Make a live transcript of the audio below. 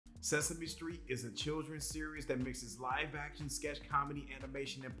Sesame Street is a children's series that mixes live action, sketch comedy,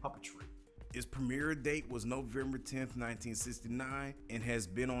 animation, and puppetry. Its premiere date was November 10th, 1969, and has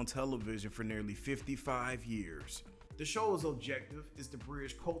been on television for nearly 55 years. The show's objective is to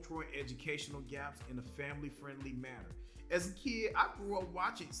bridge cultural and educational gaps in a family-friendly manner. As a kid, I grew up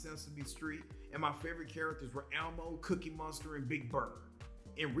watching Sesame Street, and my favorite characters were Elmo, Cookie Monster, and Big Bird.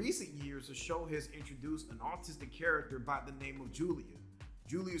 In recent years, the show has introduced an autistic character by the name of Julia.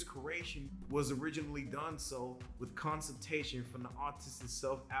 Julia's creation was originally done so with consultation from the Autism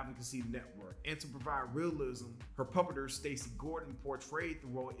Self-Advocacy Network, and to provide realism, her puppeteer Stacey Gordon portrayed the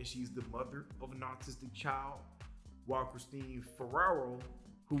role as she's the mother of an autistic child, while Christine Ferraro,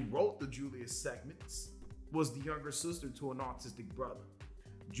 who wrote the Julia segments, was the younger sister to an autistic brother.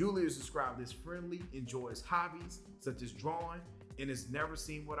 Julia is described as friendly, enjoys hobbies such as drawing, and is never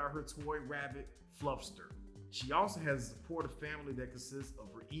seen without her toy rabbit, Fluffster. She also has a supportive family that consists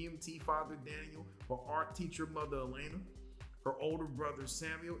of her EMT father, Daniel, her art teacher mother, Elena, her older brother,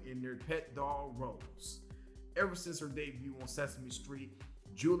 Samuel, and their pet dog, Rose. Ever since her debut on Sesame Street,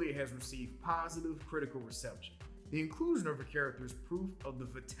 Julia has received positive critical reception. The inclusion of her character is proof of the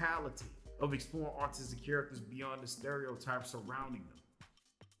vitality of exploring autistic characters beyond the stereotypes surrounding them.